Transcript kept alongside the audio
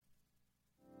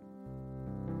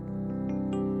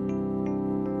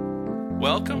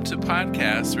Welcome to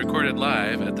podcasts recorded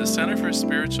live at the Center for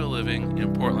Spiritual Living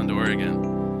in Portland,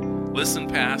 Oregon. Listen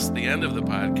past the end of the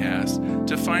podcast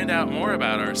to find out more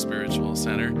about our spiritual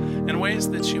center and ways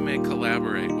that you may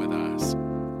collaborate with us.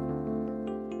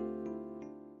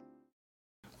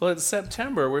 Well, it's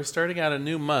September. We're starting out a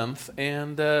new month,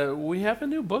 and we have a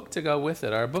new book to go with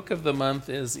it. Our book of the month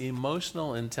is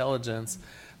Emotional Intelligence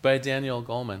by Daniel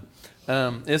Goleman.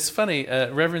 It's funny,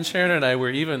 Reverend Sharon and I were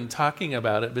even talking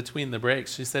about it between the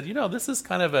breaks. She said, this is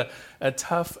kind of a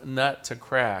tough nut to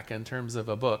crack in terms of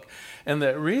a book. And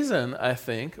the reason, I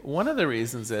think, one of the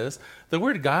reasons is the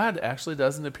word God actually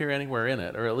doesn't appear anywhere in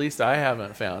it, or at least I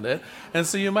haven't found it. And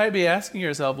so you might be asking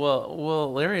yourself,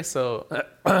 well, Larry, so,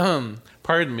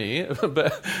 pardon me,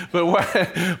 but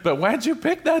why'd you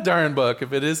pick that darn book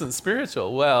if it isn't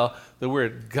spiritual? Well, the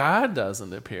word God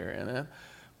doesn't appear in it.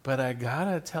 But I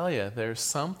gotta tell you, there's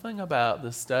something about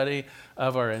the study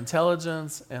of our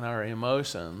intelligence and our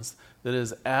emotions that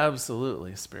is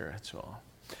absolutely spiritual.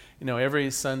 Every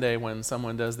Sunday when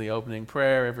someone does the opening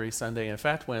prayer, every Sunday, in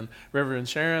fact, when Reverend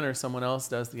Sharon or someone else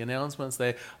does the announcements,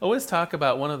 they always talk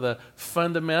about one of the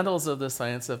fundamentals of the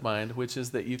science of mind, which is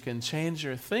that you can change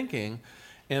your thinking,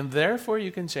 and therefore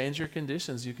you can change your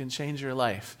conditions, you can change your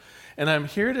life. And I'm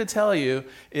here to tell you,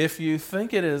 if you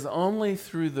think it is only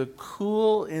through the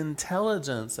cool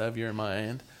intelligence of your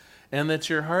mind and that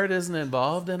your heart isn't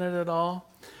involved in it at all,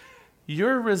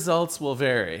 your results will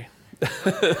vary.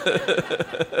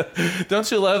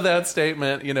 Don't you love that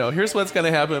statement? Here's what's going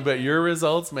to happen, but your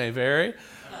results may vary.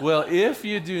 Well, if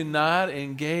you do not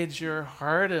engage your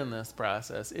heart in this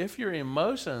process, if your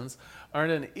emotions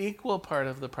aren't an equal part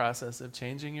of the process of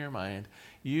changing your mind,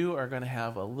 you are going to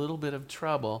have a little bit of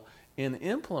trouble in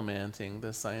implementing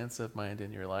the science of mind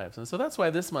in your lives. And so that's why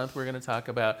this month we're going to talk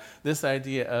about this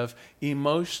idea of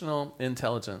emotional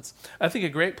intelligence. I think a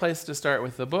great place to start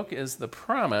with the book is the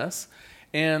promise.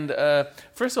 And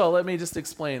first of all, let me just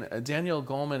explain. Daniel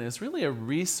Goleman is really a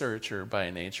researcher by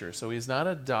nature, so he's not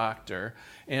a doctor,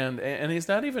 and he's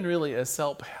not even really a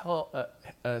self-help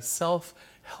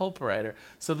writer.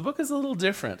 So the book is a little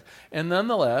different. And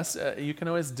nonetheless, you can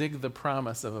always dig the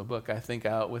promise of a book, I think,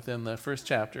 out within the first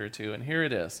chapter or two. And here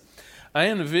it is. I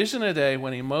envision a day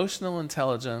when emotional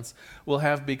intelligence will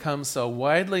have become so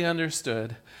widely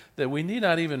understood that we need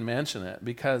not even mention it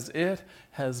because it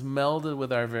has melded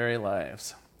with our very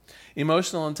lives.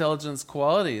 Emotional intelligence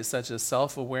qualities such as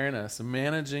self-awareness,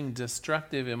 managing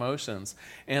destructive emotions,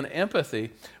 and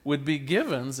empathy would be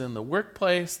givens in the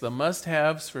workplace, the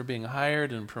must-haves for being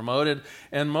hired and promoted,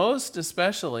 and most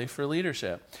especially for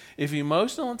leadership. If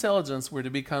emotional intelligence were to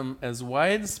become as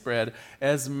widespread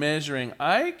as measuring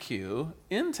IQ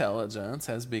intelligence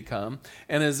has become,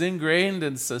 and as ingrained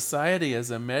in society as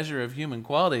a measure of human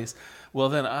qualities, well,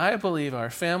 then I believe our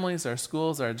families, our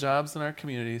schools, our jobs, and our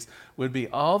communities would be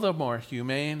all the more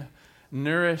humane,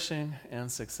 nourishing,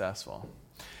 and successful.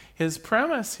 His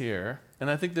premise here, and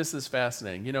I think this is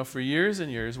fascinating, for years and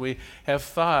years we have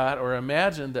thought or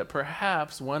imagined that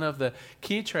perhaps one of the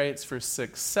key traits for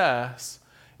success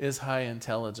is high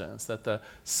intelligence, that the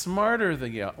smarter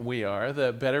we are,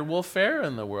 the better we'll fare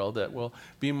in the world, that we'll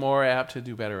be more apt to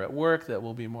do better at work, that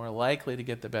we'll be more likely to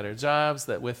get the better jobs,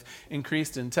 that with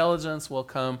increased intelligence will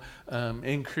come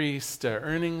increased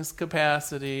earnings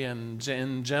capacity and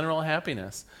in general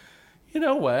happiness. You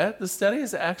know what? The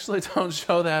studies actually don't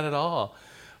show that at all.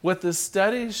 What the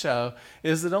studies show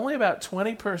is that only about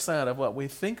 20% of what we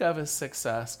think of as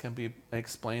success can be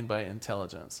explained by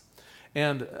intelligence.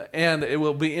 And it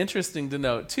will be interesting to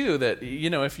note, too, that,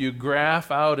 if you graph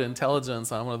out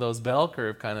intelligence on one of those bell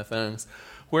curve kind of things,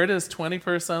 where does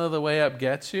 20% of the way up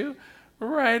get you?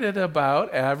 Right at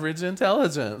about average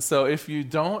intelligence. So if you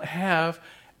don't have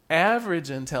average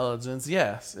intelligence,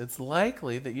 yes, it's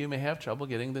likely that you may have trouble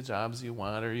getting the jobs you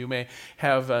want, or you may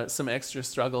have some extra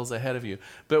struggles ahead of you.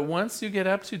 But once you get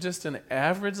up to just an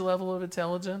average level of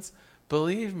intelligence,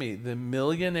 believe me, the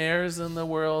millionaires in the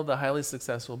world, the highly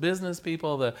successful business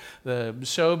people, the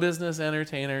show business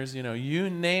entertainers, you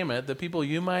name it, the people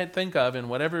you might think of in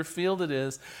whatever field it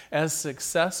is as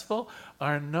successful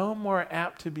are no more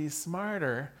apt to be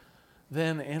smarter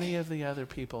than any of the other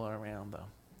people around them.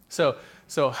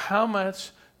 So how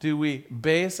much do we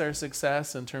base our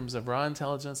success in terms of raw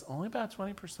intelligence? Only about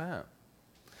 20%.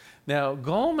 Now,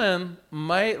 Goleman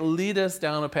might lead us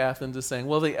down a path into saying,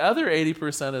 well, the other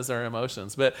 80% is our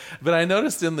emotions. But I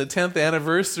noticed in the 10th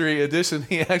anniversary edition,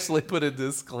 he actually put a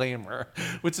disclaimer,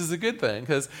 which is a good thing,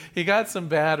 because he got some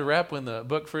bad rep when the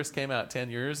book first came out 10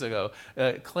 years ago,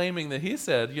 claiming that he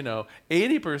said,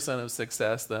 80% of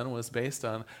success then was based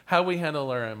on how we handle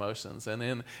our emotions. And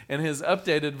in his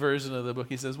updated version of the book,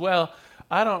 he says, well,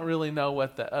 I don't really know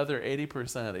what the other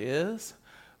 80% is,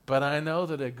 but I know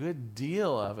that a good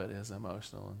deal of it is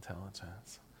emotional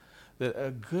intelligence. That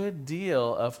a good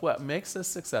deal of what makes us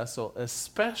successful,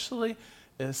 especially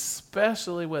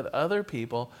with other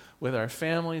people, with our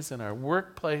families, in our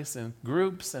workplace, in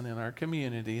groups, and in our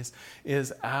communities,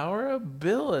 is our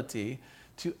ability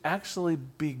to actually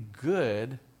be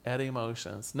good at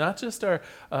emotions. Not just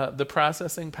the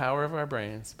processing power of our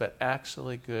brains, but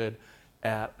actually good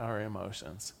at our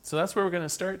emotions. So that's where we're going to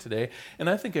start today. And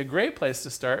I think a great place to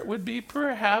start would be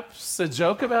perhaps a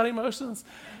joke about emotions.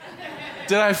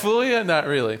 Did I fool you? Not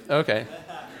really. Okay.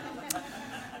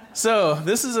 So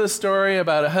this is a story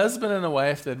about a husband and a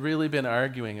wife that had really been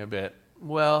arguing a bit.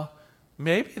 Well,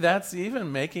 maybe that's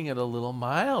even making it a little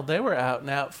mild. They were out and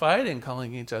out fighting,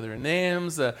 calling each other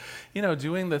names,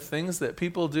 doing the things that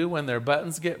people do when their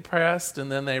buttons get pressed,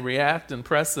 and then they react and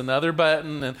press another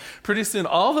button, and pretty soon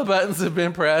all the buttons have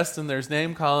been pressed, and there's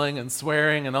name calling and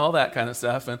swearing and all that kind of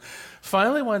stuff. And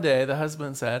finally one day the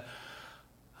husband said,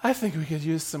 I think we could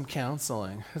use some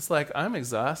counseling. It's like, I'm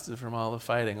exhausted from all the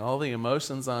fighting, all the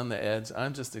emotions on the edge.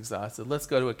 I'm just exhausted. Let's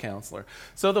go to a counselor.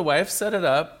 So the wife set it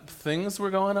up. Things were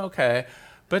going okay.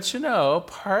 But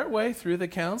partway through the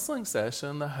counseling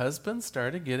session, the husband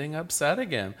started getting upset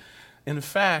again. In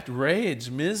fact, rage,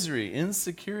 misery,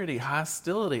 insecurity,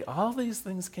 hostility, all these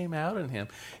things came out in him.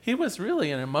 He was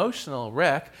really an emotional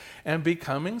wreck and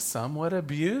becoming somewhat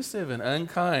abusive and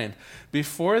unkind.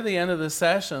 Before the end of the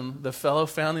session, the fellow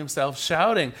found himself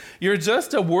shouting, "You're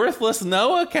just a worthless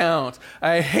no account.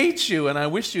 I hate you, and I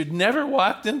wish you'd never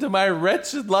walked into my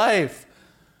wretched life."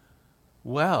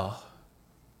 Well,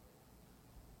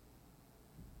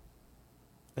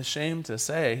 ashamed to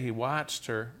say, he watched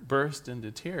her burst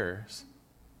into tears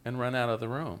and run out of the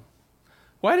room.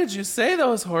 "Why did you say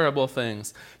those horrible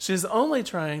things? She's only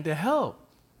trying to help,"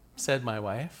 said my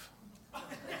wife.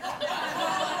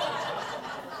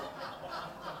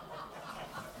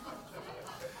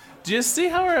 Do you see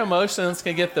how our emotions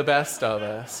can get the best of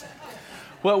us?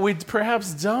 What we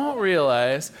perhaps don't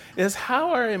realize is how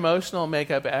our emotional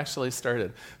makeup actually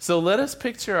started. So let us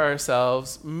picture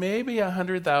ourselves maybe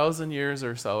 100,000 years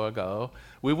or so ago.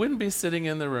 We wouldn't be sitting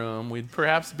in the room. We'd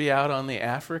perhaps be out on the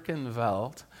African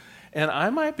veldt. And I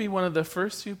might be one of the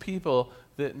first few people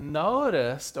that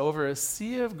noticed over a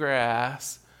sea of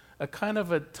grass a kind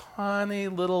of a tawny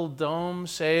little dome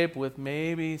shape with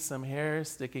maybe some hair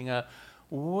sticking up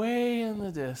way in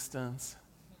the distance.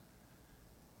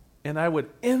 And I would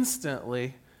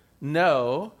instantly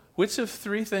know which of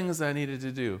three things I needed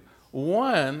to do.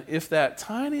 One, if that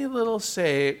tiny little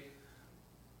shape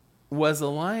was a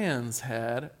lion's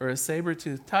head or a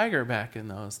saber-toothed tiger back in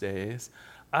those days,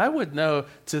 I would know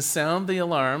to sound the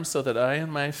alarm so that I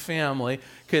and my family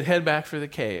could head back for the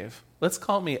cave. Let's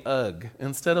call me Ugg.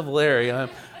 Instead of Larry,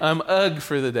 I'm Ugg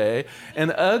for the day.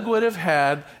 And Ugg would have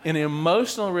had an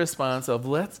emotional response of,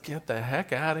 let's get the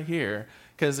heck out of here,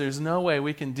 because there's no way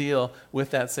we can deal with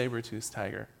that saber-toothed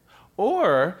tiger.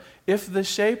 Or, if the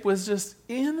shape was just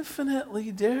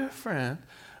infinitely different,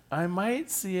 I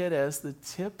might see it as the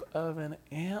tip of an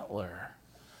antler.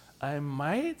 I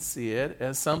might see it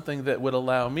as something that would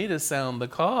allow me to sound the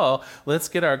call, let's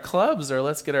get our clubs or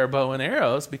let's get our bow and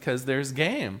arrows because there's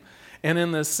game. And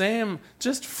in the same,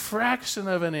 just fraction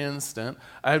of an instant,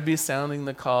 I'd be sounding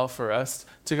the call for us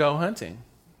to go hunting.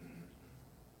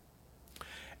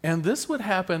 And this would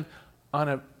happen on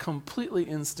a completely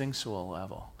instinctual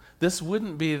level. This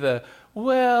wouldn't be the,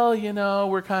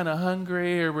 we're kind of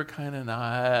hungry or we're kind of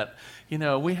not.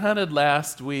 We hunted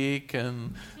last week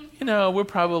and, we'll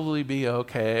probably be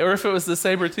okay. Or if it was the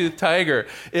saber-toothed tiger,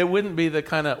 it wouldn't be the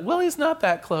kind of, he's not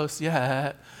that close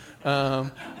yet.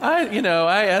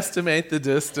 I estimate the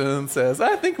distance as,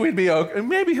 I think we'd be okay.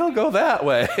 Maybe he'll go that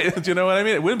way. Do you know what I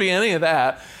mean? It wouldn't be any of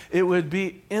that. It would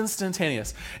be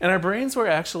instantaneous. And our brains were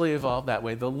actually evolved that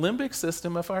way. The limbic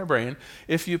system of our brain,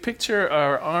 if you picture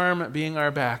our arm being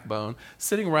our backbone,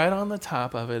 sitting right on the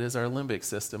top of it is our limbic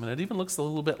system. And it even looks a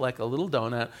little bit like a little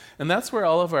donut. And that's where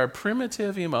all of our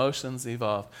primitive emotions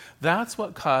evolve. That's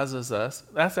what causes us,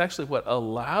 that's actually what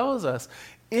allows us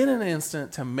in an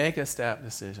instant to make a snap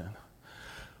decision.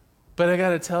 But I got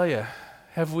to tell you,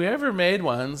 have we ever made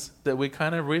ones that we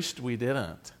kind of wished we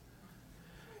didn't?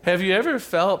 Have you ever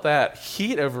felt that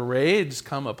heat of rage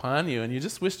come upon you and you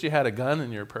just wished you had a gun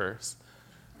in your purse?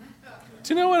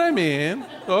 Do you know what I mean?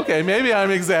 Okay, maybe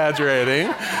I'm exaggerating.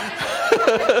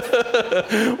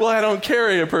 Well, I don't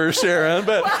carry a purse, Sharon,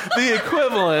 but the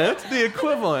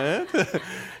equivalent.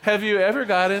 Have you ever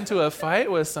got into a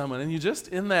fight with someone and you just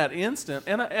in that instant,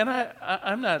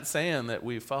 I'm not saying that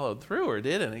we followed through or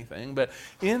did anything, but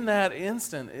in that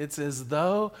instant, it's as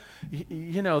though,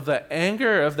 the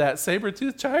anger of that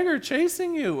saber-toothed tiger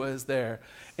chasing you was there,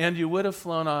 and you would have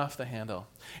flown off the handle.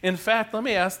 In fact, let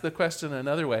me ask the question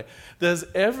another way. Does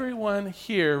everyone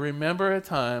here remember a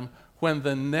time when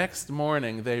the next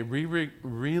morning they really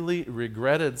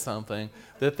regretted something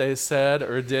that they said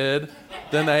or did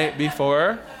the night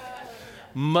before?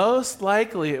 Most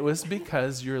likely it was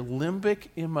because your limbic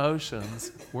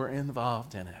emotions were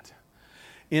involved in it.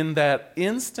 In that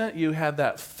instant, you had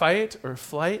that fight or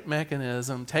flight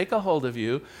mechanism take a hold of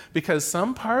you because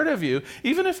some part of you,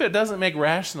 even if it doesn't make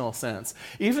rational sense,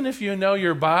 even if you know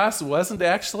your boss wasn't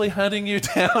actually hunting you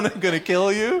down and going to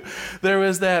kill you, there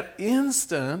was that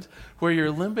instant where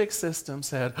your limbic system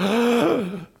said,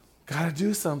 gotta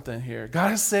do something here,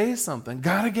 gotta say something,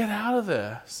 gotta get out of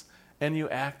this, and you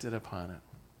acted upon it.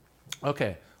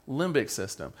 Okay, limbic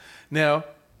system. Now,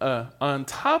 on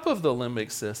top of the limbic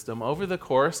system, over the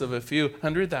course of a few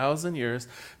 100,000 years,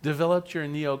 developed your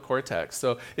neocortex.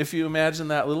 So if you imagine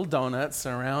that little donut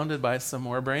surrounded by some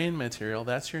more brain material,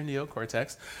 that's your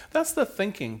neocortex. That's the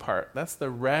thinking part. That's the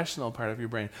rational part of your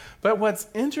brain. But what's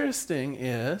interesting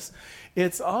is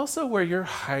it's also where your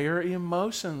higher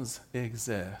emotions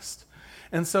exist.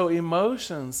 And so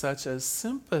emotions such as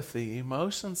sympathy,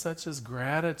 emotions such as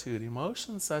gratitude,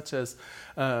 emotions such as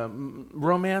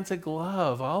romantic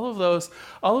love, all of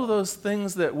those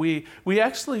things that we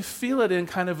actually feel it in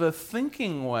kind of a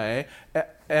thinking way,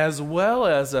 as well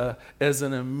as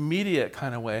an immediate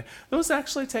kind of way. Those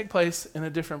actually take place in a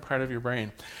different part of your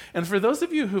brain. And for those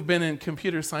of you who've been in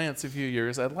computer science a few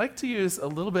years, I'd like to use a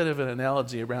little bit of an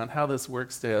analogy around how this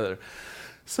works together.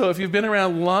 So if you've been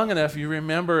around long enough, you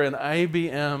remember an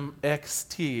IBM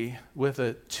XT with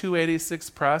a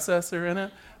 286 processor in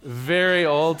it. Very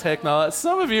old technology.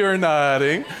 Some of you are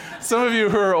nodding. Some of you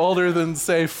who are older than,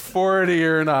 say, 40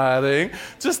 are nodding.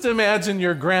 Just imagine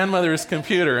your grandmother's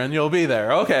computer and you'll be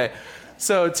there. Okay.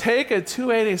 So take a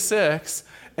 286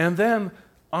 and then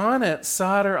on it,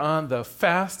 solder on the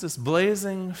fastest,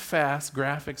 blazing fast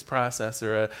graphics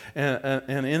processor, an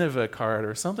Innova card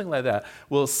or something like that.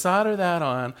 We'll solder that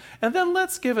on, and then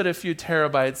let's give it a few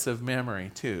terabytes of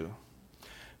memory too.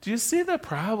 Do you see the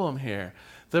problem here?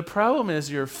 The problem is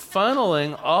you're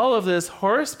funneling all of this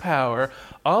horsepower,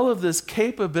 all of this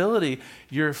capability,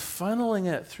 you're funneling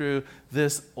it through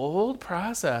this old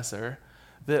processor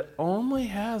that only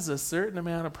has a certain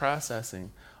amount of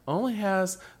processing, only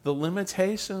has the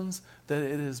limitations that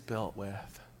it is built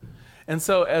with. And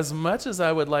so as much as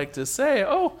I would like to say,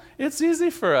 it's easy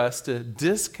for us to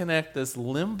disconnect this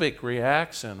limbic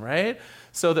reaction, right?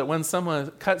 So that when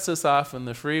someone cuts us off in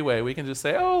the freeway, we can just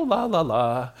say, oh, la, la,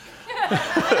 la.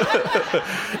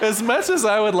 As much as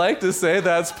I would like to say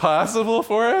that's possible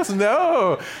for us,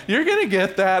 no. You're going to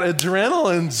get that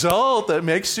adrenaline jolt that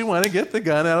makes you want to get the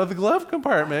gun out of the glove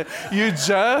compartment. You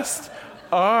just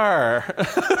are.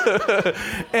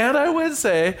 And I would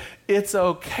say it's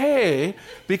okay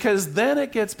because then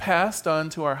it gets passed on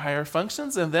to our higher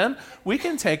functions, and then we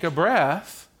can take a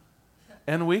breath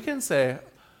and we can say,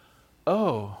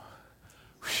 oh,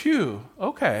 phew,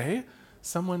 okay,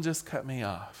 someone just cut me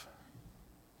off.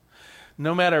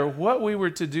 No matter what we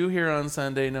were to do here on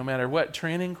Sunday, no matter what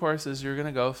training courses you're going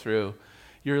to go through,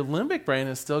 your limbic brain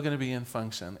is still going to be in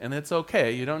function, and it's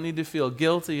okay. You don't need to feel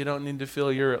guilty. You don't need to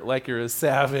feel like you're a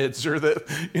savage or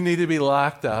that you need to be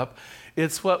locked up.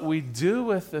 It's what we do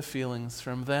with the feelings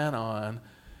from then on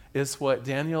is what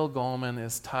Daniel Goleman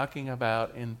is talking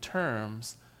about in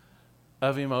terms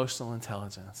of emotional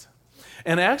intelligence.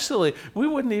 And actually, we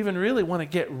wouldn't even really want to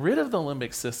get rid of the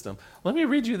limbic system. Let me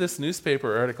read you this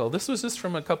newspaper article. This was just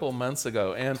from a couple months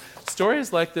ago, and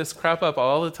stories like this crop up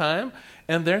all the time,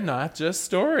 and they're not just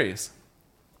stories.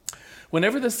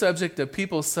 Whenever the subject of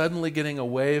people suddenly getting a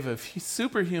wave of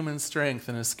superhuman strength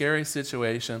in a scary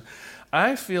situation,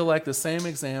 I feel like the same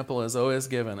example is always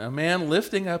given. A man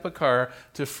lifting up a car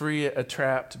to free a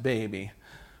trapped baby.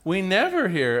 We never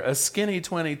hear a skinny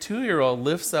 22-year-old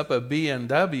lifts up a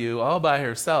BMW all by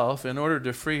herself in order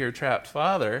to free her trapped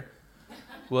father.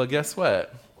 Well, guess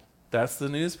what? That's the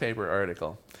newspaper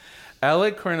article.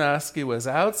 Alec Kornowski was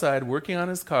outside working on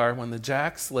his car when the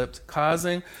jack slipped,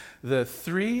 causing the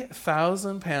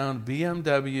 3,000-pound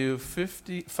BMW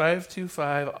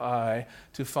 525i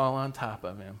to fall on top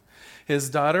of him.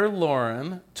 His daughter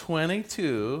Lauren,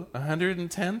 22,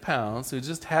 110 pounds, who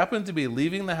just happened to be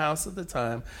leaving the house at the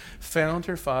time, found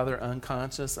her father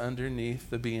unconscious underneath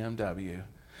the BMW.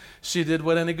 She did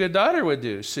what any good daughter would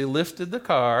do. She lifted the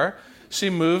car, she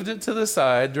moved it to the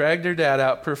side, dragged her dad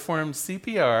out, performed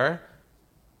CPR,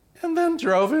 and then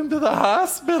drove him to the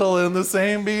hospital in the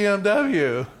same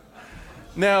BMW.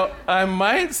 Now, I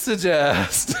might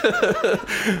suggest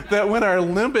that when our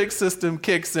limbic system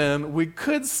kicks in, we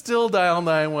could still dial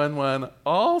 911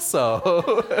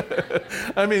 also.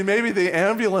 I mean, maybe the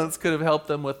ambulance could have helped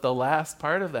them with the last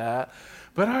part of that,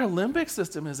 but our limbic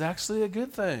system is actually a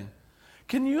good thing.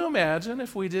 Can you imagine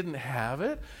if we didn't have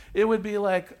it? It would be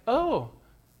like, oh,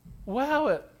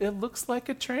 wow, it looks like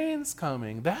a train's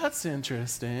coming. That's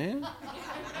interesting.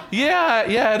 Yeah,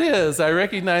 it is. I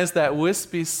recognize that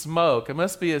wispy smoke. It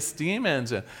must be a steam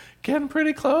engine. Getting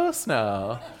pretty close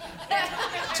now.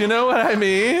 Do you know what I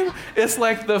mean? It's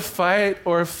like the fight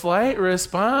or flight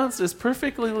response is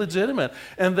perfectly legitimate.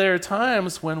 And there are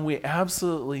times when we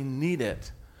absolutely need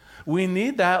it. We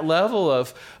need that level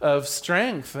of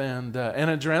strength and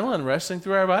adrenaline rushing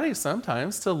through our bodies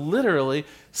sometimes to literally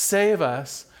save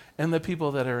us and the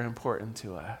people that are important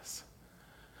to us.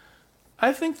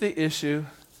 I think the issue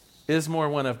is more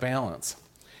one of balance.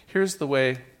 Here's the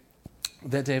way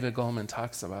that David Goleman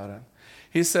talks about it.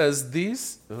 He says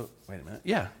these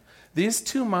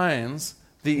two minds,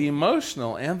 the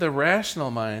emotional and the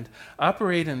rational mind,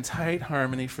 operate in tight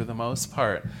harmony for the most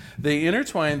part. They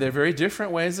intertwine their very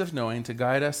different ways of knowing to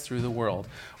guide us through the world.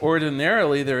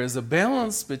 Ordinarily, there is a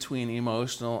balance between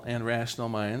emotional and rational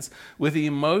minds, with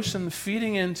emotion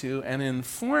feeding into and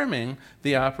informing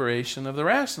the operation of the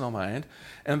rational mind,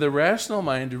 and the rational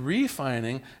mind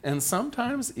refining and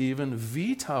sometimes even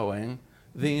vetoing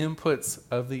the inputs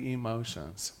of the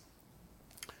emotions.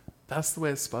 That's the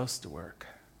way it's supposed to work.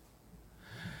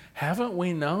 Haven't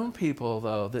we known people,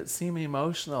 though, that seem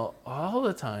emotional all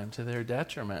the time to their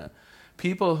detriment?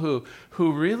 People who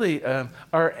really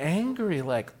are angry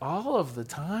like all of the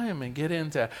time and get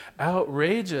into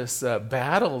outrageous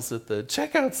battles at the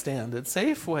checkout stand at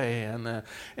Safeway.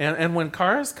 And when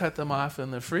cars cut them off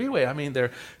in the freeway, I mean, their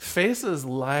faces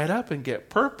light up and get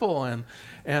purple and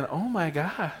oh my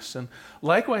gosh. And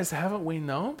likewise, haven't we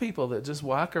known people that just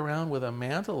walk around with a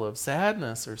mantle of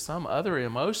sadness or some other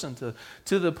emotion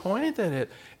to the point that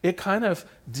it kind of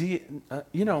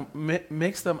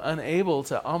makes them unable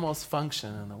to almost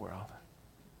function in the world?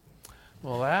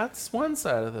 Well, that's one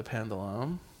side of the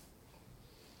pendulum.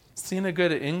 Seen a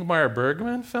good Ingmar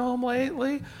Bergman film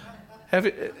lately?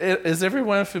 Is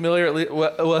everyone familiar?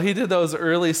 Well, he did those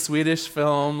early Swedish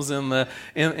films in the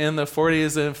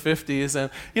 40s and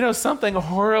 50s, and something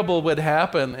horrible would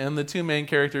happen, and the two main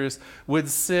characters would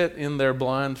sit in their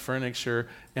blonde furniture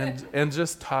and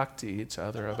just talk to each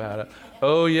other about it.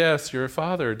 Oh yes, your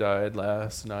father died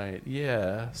last night.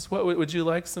 Yes. What would you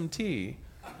like? Some tea?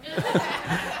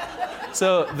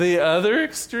 So the other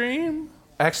extreme.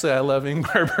 Actually, I love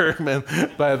Ingmar Bergman,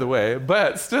 by the way,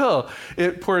 but still,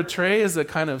 it portrays a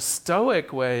kind of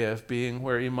stoic way of being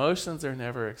where emotions are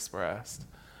never expressed.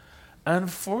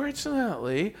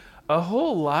 Unfortunately, a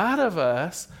whole lot of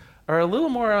us are a little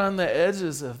more on the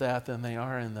edges of that than they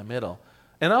are in the middle.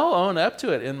 And I'll own up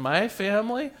to it. In my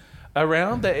family,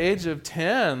 around the age of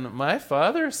 10, my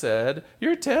father said,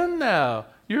 "You're 10 now.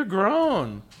 You're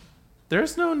grown.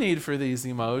 There's no need for these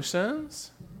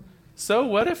emotions. So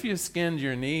what if you skinned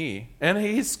your knee?" And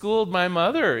he schooled my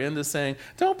mother into saying,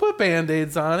 "Don't put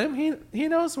Band-Aids on him. He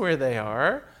knows where they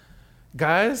are.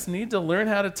 Guys need to learn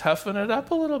how to toughen it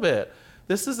up a little bit.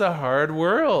 This is a hard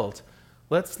world.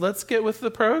 Let's get with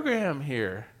the program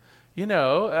here."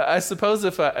 I suppose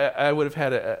if I would have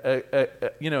had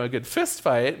a good fist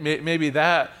fight, maybe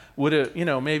that would have,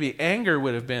 maybe anger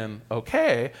would have been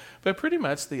okay, but pretty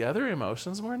much the other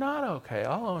emotions were not okay.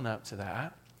 I'll own up to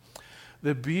that.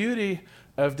 The beauty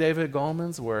of David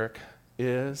Goleman's work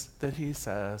is that he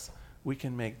says we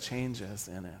can make changes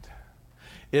in it.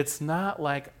 It's not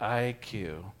like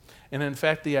IQ. And in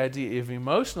fact, the idea of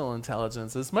emotional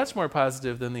intelligence is much more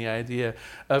positive than the idea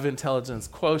of intelligence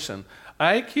quotient.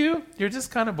 IQ, you're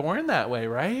just kind of born that way,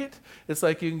 right? It's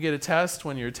like you can get a test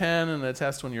when you're 10 and a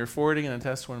test when you're 40 and a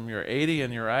test when you're 80,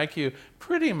 and your IQ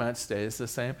pretty much stays the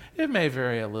same. It may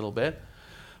vary a little bit.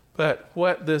 But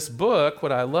what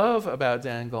I love about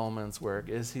Dan Goleman's work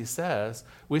is he says,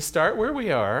 we start where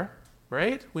we are,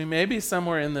 right? We may be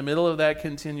somewhere in the middle of that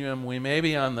continuum. We may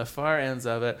be on the far ends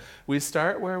of it. We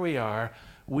start where we are.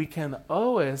 We can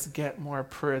always get more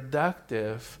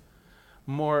productive,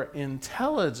 more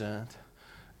intelligent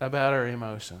about our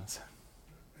emotions.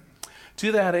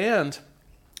 To that end,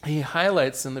 he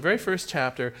highlights in the very first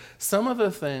chapter some of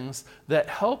the things that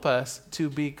help us to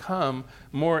become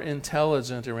more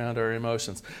intelligent around our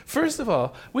emotions. First of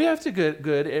all, we have to get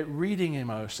good at reading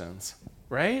emotions,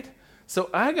 right? So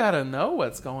I got to know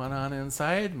what's going on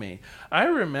inside me. I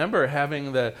remember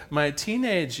having my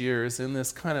teenage years in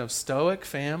this kind of stoic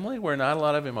family where not a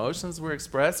lot of emotions were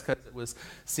expressed because it was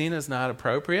seen as not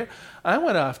appropriate. I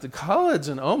went off to college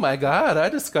and, oh my God, I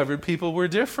discovered people were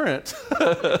different.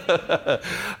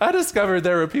 I discovered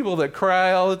there were people that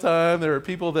cry all the time. There are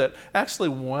people that actually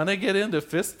want to get into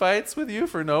fistfights with you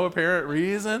for no apparent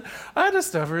reason. I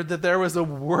discovered that there was a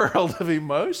world of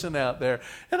emotion out there.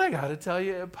 And I got to tell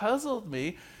you, it puzzled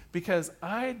me because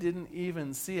I didn't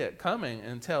even see it coming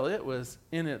until it was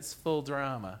in its full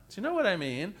drama. Do you know what I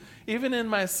mean? Even in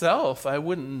myself, I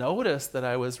wouldn't notice that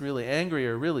I was really angry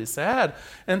or really sad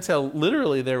until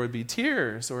literally there would be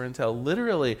tears, or until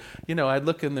literally, I'd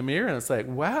look in the mirror and it's like,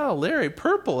 wow, Larry,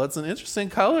 purple, that's an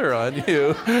interesting color on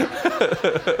you.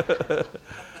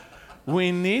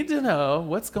 We need to know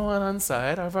what's going on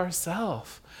inside of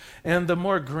ourselves. And the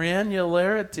more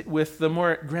granularity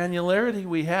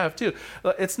we have too,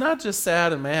 it's not just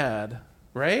sad and mad,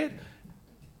 right?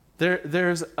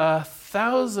 There's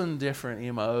 1,000 different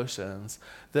emotions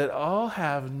that all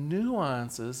have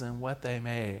nuances in what they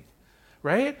make,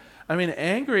 right? I mean,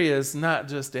 angry is not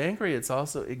just angry, it's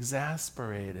also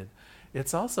exasperated.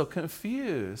 It's also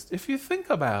confused. If you think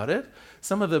about it,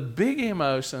 some of the big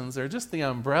emotions are just the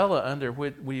umbrella under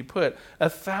which we put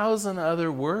 1,000 other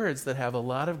words that have a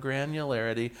lot of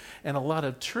granularity and a lot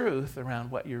of truth around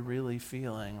what you're really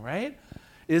feeling, right?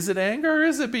 Is it anger or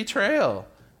is it betrayal?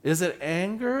 Is it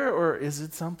anger or is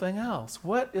it something else?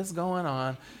 What is going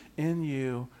on in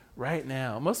you right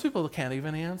now? Most people can't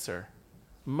even answer.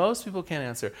 Most people can't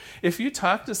answer. If you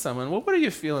talk to someone, well, what are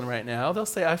you feeling right now? They'll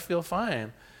say, I feel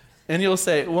fine. And you'll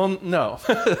say, well, no.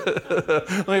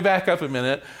 Let me back up a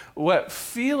minute. What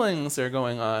feelings are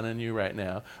going on in you right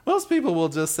now? Most people will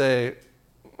just say,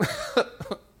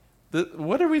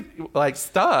 what are we, like,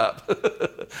 stop.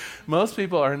 Most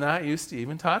people are not used to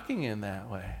even talking in that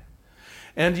way.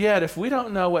 And yet, if we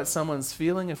don't know what someone's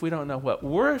feeling, if we don't know what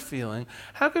we're feeling,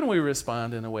 how can we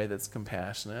respond in a way that's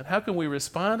compassionate? How can we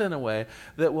respond in a way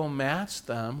that will match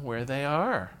them where they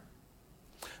are?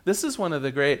 This is one of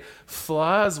the great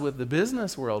flaws with the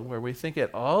business world, where we think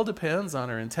it all depends on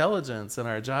our intelligence and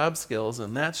our job skills,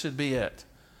 and that should be it.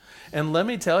 And let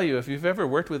me tell you, if you've ever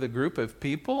worked with a group of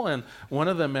people and one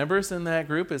of the members in that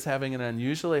group is having an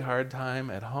unusually hard time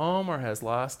at home or has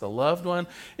lost a loved one,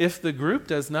 if the group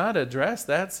does not address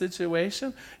that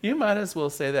situation, you might as well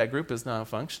say that group is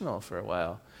non-functional for a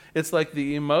while. It's like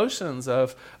the emotions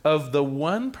of the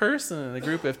one person in a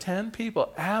group of 10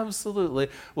 people absolutely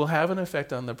will have an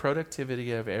effect on the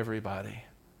productivity of everybody.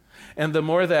 And the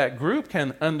more that group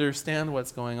can understand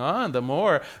what's going on, the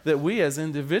more that we as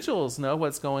individuals know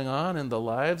what's going on in the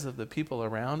lives of the people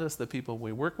around us, the people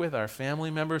we work with, our family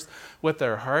members, what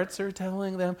their hearts are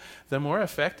telling them, the more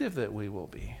effective that we will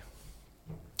be.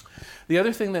 The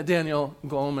other thing that Daniel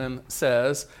Goleman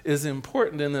says is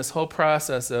important in this whole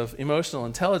process of emotional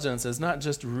intelligence is not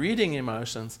just reading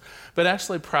emotions, but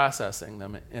actually processing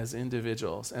them as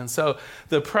individuals. And so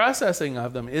the processing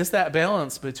of them is that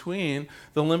balance between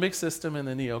the limbic system and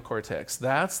the neocortex.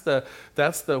 That's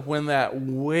the when that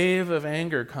wave of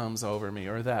anger comes over me,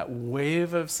 or that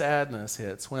wave of sadness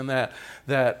hits, when that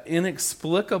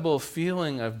inexplicable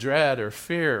feeling of dread or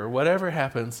fear or whatever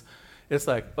happens, it's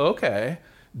like, okay,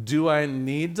 do I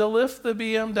need to lift the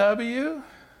BMW?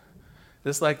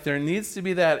 It's like there needs to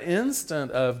be that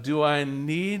instant of, do I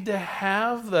need to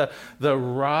have the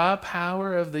raw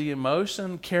power of the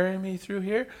emotion carry me through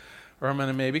here? Or I'm going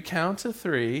to maybe count to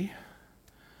 3,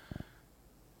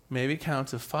 maybe count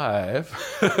to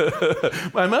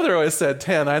 5. My mother always said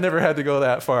 10. I never had to go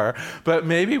that far. But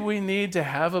maybe we need to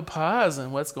have a pause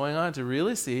in what's going on to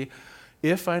really see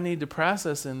if I need to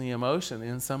process in the emotion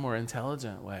in some more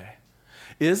intelligent way.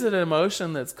 Is it an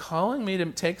emotion that's calling me to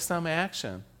take some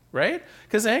action, right?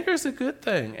 Because anger is a good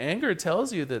thing. Anger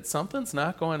tells you that something's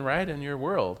not going right in your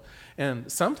world.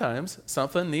 And sometimes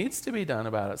something needs to be done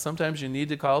about it. Sometimes you need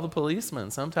to call the policeman.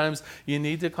 Sometimes you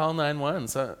need to call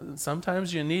 911.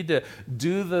 Sometimes you need to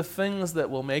do the things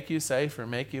that will make you safe or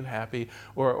make you happy,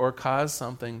 or cause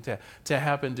something to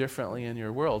happen differently in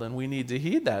your world. And we need to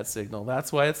heed that signal.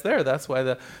 That's why it's there. That's why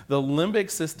the limbic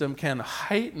system can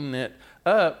heighten it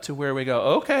up to where we go,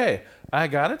 okay, I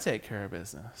got to take care of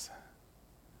business.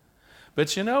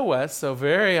 But you know what? So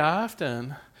very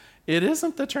often, it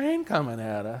isn't the train coming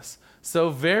at us. So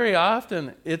very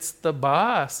often, it's the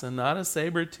boss and not a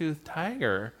saber-toothed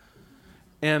tiger.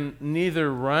 And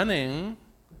neither running,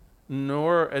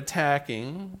 nor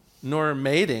attacking, nor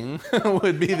mating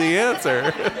would be the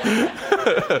answer.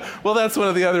 Well, that's one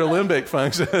of the other limbic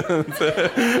functions.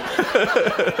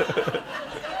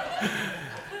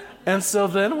 And so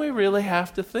then we really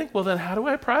have to think, well, then how do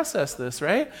I process this,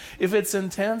 right? If it's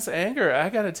intense anger, I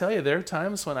got to tell you, there are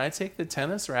times when I take the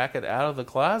tennis racket out of the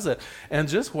closet and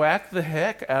just whack the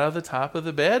heck out of the top of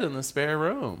the bed in the spare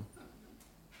room.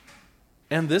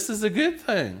 And this is a good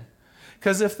thing.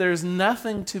 Because if there's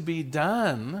nothing to be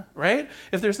done, right?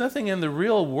 If there's nothing in the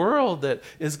real world that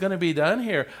is going to be done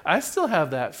here, I still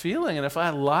have that feeling. And if I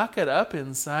lock it up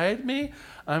inside me,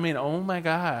 I mean, oh my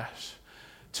gosh.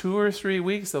 2 or 3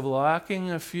 weeks of locking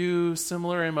a few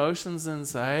similar emotions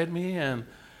inside me, and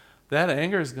that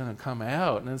anger is going to come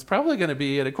out. And it's probably going to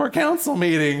be at a court council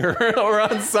meeting or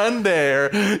on Sunday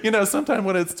or, sometime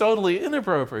when it's totally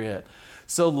inappropriate.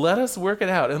 So let us work it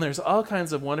out. And there's all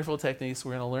kinds of wonderful techniques.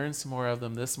 We're going to learn some more of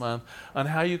them this month on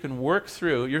how you can work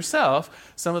through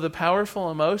yourself some of the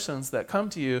powerful emotions that come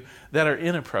to you that are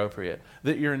inappropriate,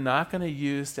 that you're not going to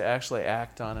use to actually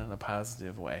act on in a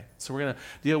positive way. So we're going to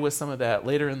deal with some of that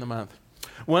later in the month.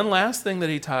 One last thing that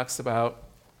he talks about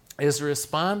is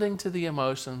responding to the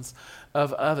emotions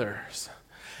of others.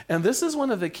 And this is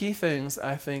one of the key things,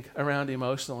 I think, around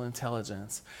emotional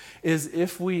intelligence, is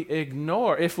if we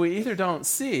either don't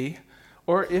see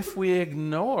or if we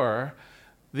ignore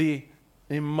the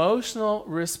emotional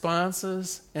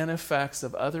responses and effects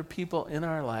of other people in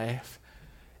our life,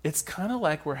 it's kind of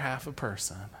like we're half a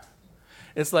person.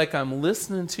 It's like I'm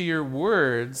listening to your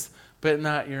words, but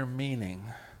not your meaning.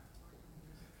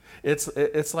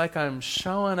 It's like I'm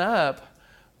showing up,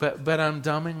 but I'm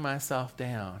dumbing myself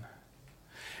down.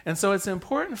 And so it's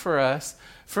important for us,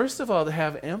 first of all, to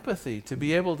have empathy, to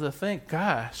be able to think,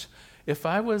 gosh, if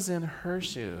I was in her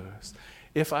shoes,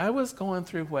 if I was going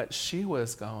through what she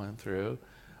was going through,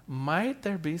 might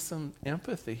there be some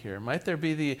empathy here? Might there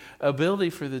be the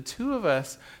ability for the two of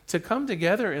us to come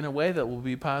together in a way that will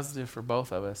be positive for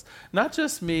both of us? Not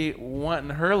just me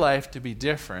wanting her life to be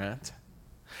different.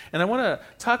 And I want to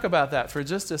talk about that for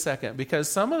just a second,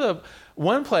 because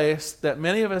one place that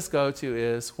many of us go to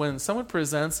is when someone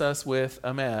presents us with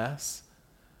a mess,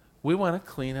 we want to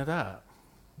clean it up.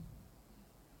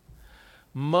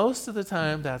 Most of the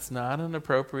time, that's not an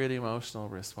appropriate emotional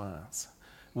response.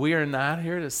 We are not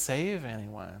here to save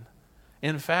anyone.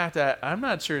 In fact, I'm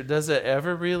not sure, does it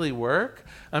ever really work?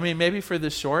 I mean, maybe for the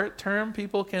short term,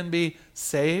 people can be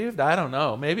saved. I don't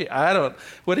know.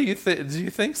 What do you think? Do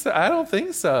you think so? I don't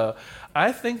think so.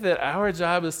 I think that our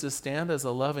job is to stand as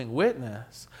a loving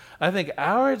witness. I think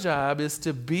our job is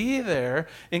to be there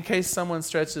in case someone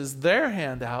stretches their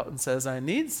hand out and says, I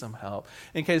need some help.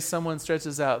 In case someone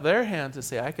stretches out their hand to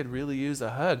say, I could really use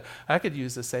a hug. I could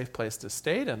use a safe place to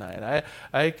stay tonight.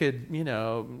 I could,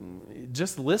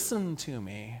 just listen to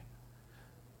me.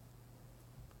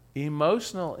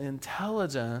 Emotional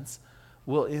intelligence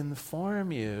will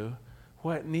inform you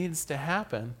what needs to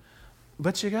happen.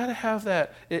 But you got to have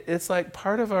that. It's like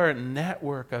part of our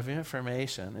network of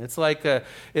information. It's like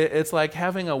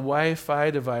having a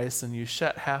Wi-Fi device and you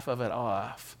shut half of it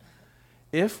off.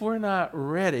 If we're not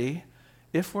ready,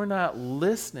 if we're not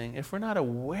listening, if we're not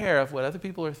aware of what other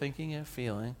people are thinking and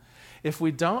feeling, if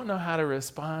we don't know how to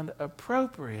respond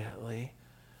appropriately,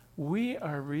 we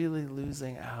are really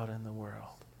losing out in the world.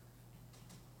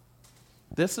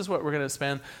 This is what we're going to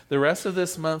spend the rest of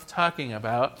this month talking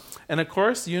about. And of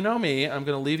course, you know me, I'm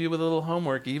going to leave you with a little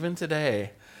homework even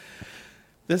today.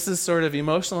 This is sort of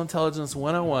Emotional Intelligence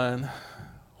 101.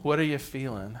 What are you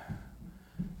feeling?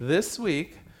 This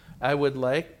week, I would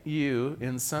like you,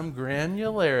 in some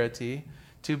granularity,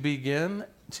 to begin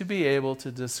to be able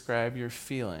to describe your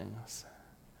feelings.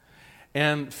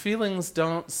 And feelings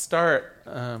don't start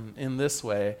in this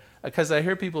way, because I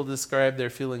hear people describe their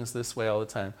feelings this way all the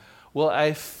time. Well,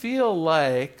 I feel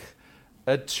like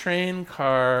a train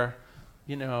car,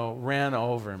 ran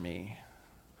over me.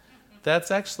 That's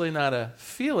actually not a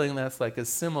feeling, that's like a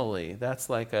simile. That's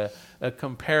like a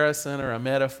comparison or a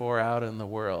metaphor out in the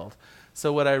world.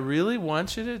 So what I really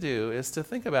want you to do is to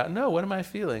think about, no, what am I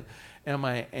feeling? Am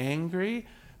I angry?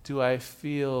 Do I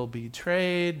feel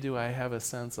betrayed? Do I have a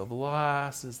sense of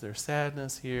loss? Is there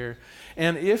sadness here?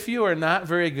 And if you are not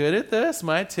very good at this,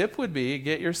 my tip would be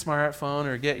get your smartphone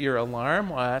or get your alarm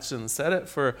watch and set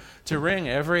it to ring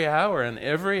every hour. And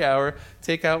every hour,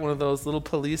 take out one of those little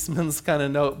policeman's kind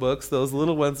of notebooks, those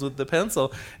little ones with the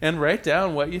pencil, and write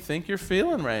down what you think you're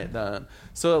feeling right then.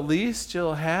 So at least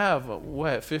you'll have,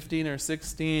 15 or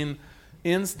 16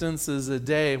 instances a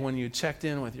day when you checked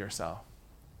in with yourself.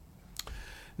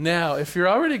 Now, if you're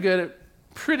already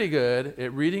pretty good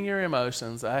at reading your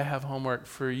emotions, I have homework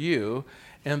for you,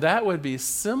 and that would be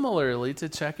similarly to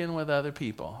check in with other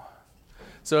people.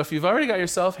 So if you've already got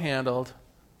yourself handled,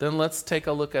 then let's take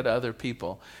a look at other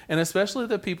people. And especially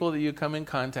the people that you come in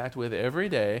contact with every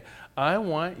day. I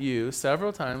want you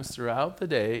several times throughout the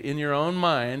day, in your own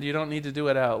mind, you don't need to do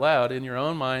it out loud, in your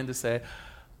own mind to say,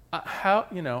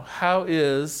 how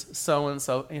is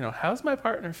so-and-so, how's my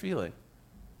partner feeling?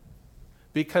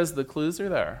 Because the clues are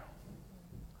there.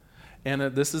 And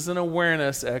this is an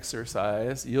awareness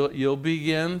exercise. You'll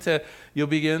begin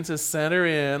to center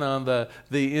in on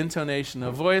the intonation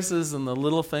of voices and the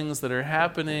little things that are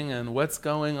happening and what's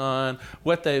going on,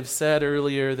 what they've said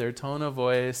earlier, their tone of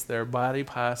voice, their body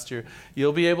posture.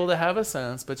 You'll be able to have a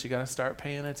sense, but you got to start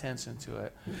paying attention to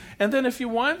it. And then if you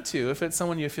want to, if it's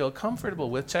someone you feel comfortable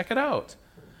with, check it out.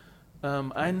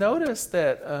 I noticed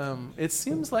that it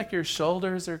seems like your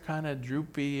shoulders are kind of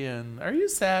droopy. And are you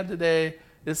sad today?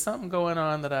 Is something going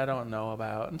on that I don't know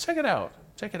about? And check it out.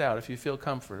 Check it out if you feel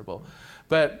comfortable.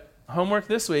 But homework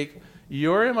this week,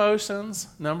 your emotions,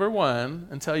 number one,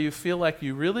 until you feel like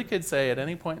you really could say at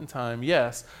any point in time,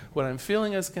 yes, what I'm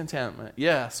feeling is contentment.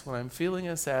 Yes, what I'm feeling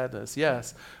is sadness.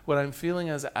 Yes, what I'm feeling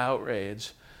is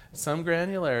outrage. Some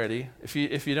granularity. If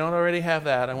you don't already have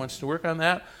that, I want you to work on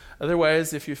that.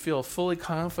 Otherwise, if you feel fully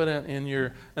confident in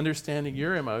your understanding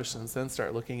your emotions, then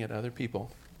start looking at other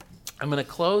people. I'm going to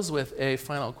close with a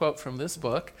final quote from this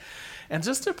book, and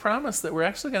just to promise that we're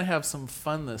actually going to have some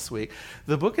fun this week.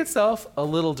 The book itself, a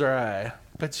little dry,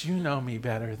 but you know me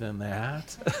better than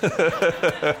that.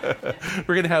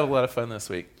 We're going to have a lot of fun this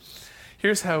week.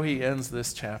 Here's how he ends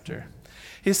this chapter.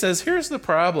 He says, here's the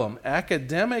problem.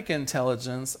 Academic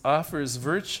intelligence offers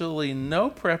virtually no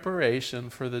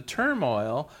preparation for the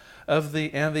turmoil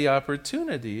and the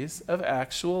opportunities of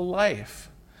actual life.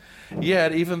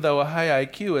 Yet, even though a high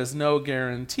IQ is no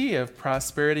guarantee of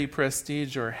prosperity,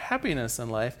 prestige, or happiness in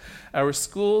life, our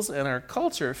schools and our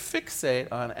culture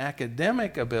fixate on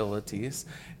academic abilities,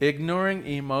 ignoring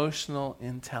emotional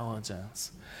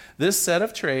intelligence. This set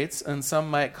of traits, and some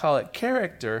might call it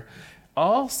character,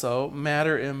 also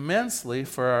matter immensely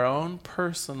for our own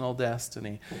personal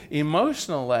destiny.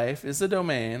 Emotional life is a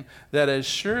domain that, as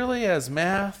surely as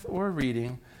math or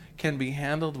reading, can be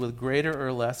handled with greater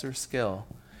or lesser skill,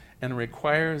 and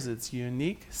requires its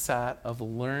unique set of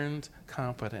learned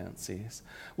competencies.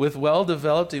 With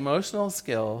well-developed emotional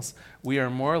skills, we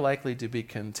are more likely to be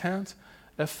content,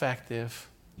 effective,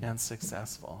 and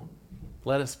successful.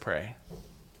 Let us pray.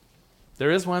 There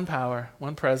is one power,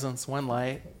 one presence, one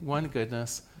light, one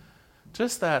goodness.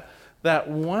 Just that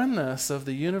oneness of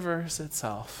the universe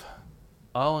itself,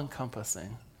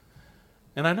 all-encompassing.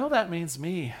 And I know that means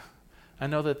me. I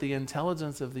know that the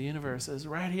intelligence of the universe is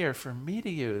right here for me to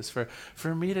use, for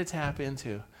me to tap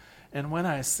into. And when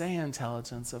I say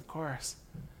intelligence, of course,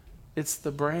 it's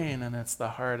the brain and it's the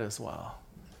heart as well.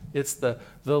 It's the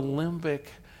limbic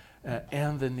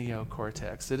and the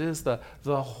neocortex. It is the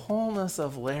wholeness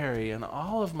of Larry and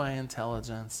all of my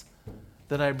intelligence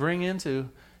that I bring into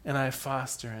and I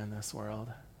foster in this world.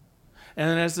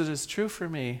 And as it is true for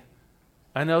me,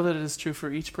 I know that it is true for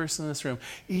each person in this room.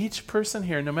 Each person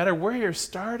here, no matter where you're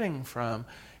starting from,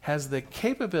 has the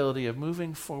capability of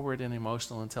moving forward in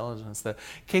emotional intelligence, the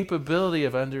capability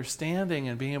of understanding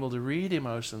and being able to read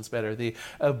emotions better, the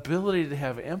ability to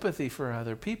have empathy for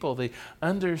other people, the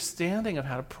understanding of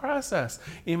how to process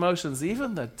emotions,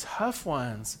 even the tough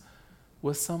ones,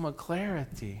 with some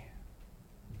clarity.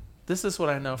 This is what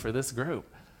I know for this group.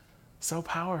 So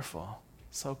powerful,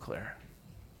 so clear.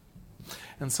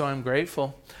 And so I'm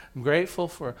grateful. I'm grateful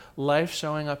for life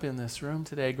showing up in this room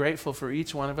today. Grateful for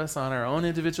each one of us on our own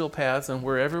individual paths and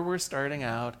wherever we're starting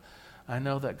out. I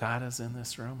know that God is in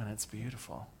this room and it's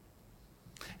beautiful.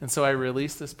 And so I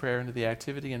release this prayer into the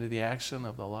activity, into the action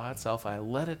of the law itself. I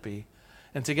let it be.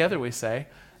 And together we say,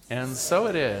 and so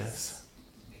it is.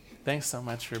 Thanks so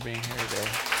much for being here today.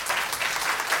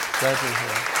 Glad you're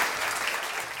here.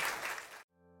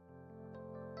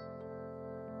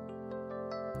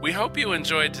 We hope you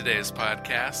enjoyed today's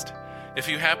podcast. If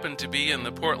you happen to be in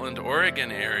the Portland,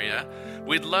 Oregon area,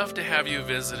 we'd love to have you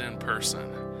visit in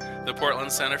person. The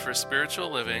Portland Center for Spiritual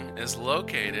Living is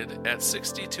located at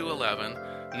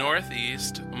 6211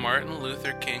 Northeast Martin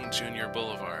Luther King Jr.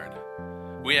 Boulevard.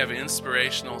 We have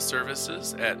inspirational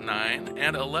services at 9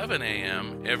 and 11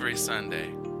 a.m. every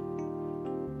Sunday.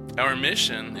 Our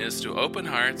mission is to open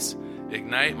hearts,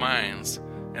 ignite minds,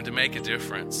 and to make a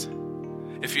difference.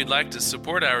 If you'd like to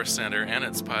support our center and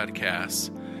its podcasts,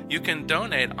 you can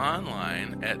donate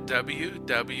online at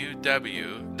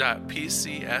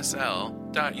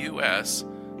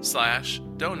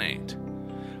www.pcsl.us/donate.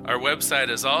 Our website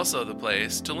is also the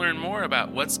place to learn more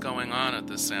about what's going on at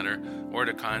the center or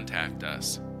to contact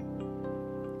us.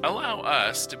 Allow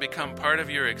us to become part of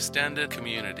your extended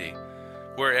community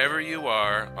Wherever you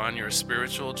are on your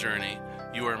spiritual journey,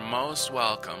 you are most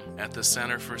welcome at the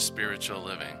Center for Spiritual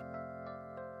Living.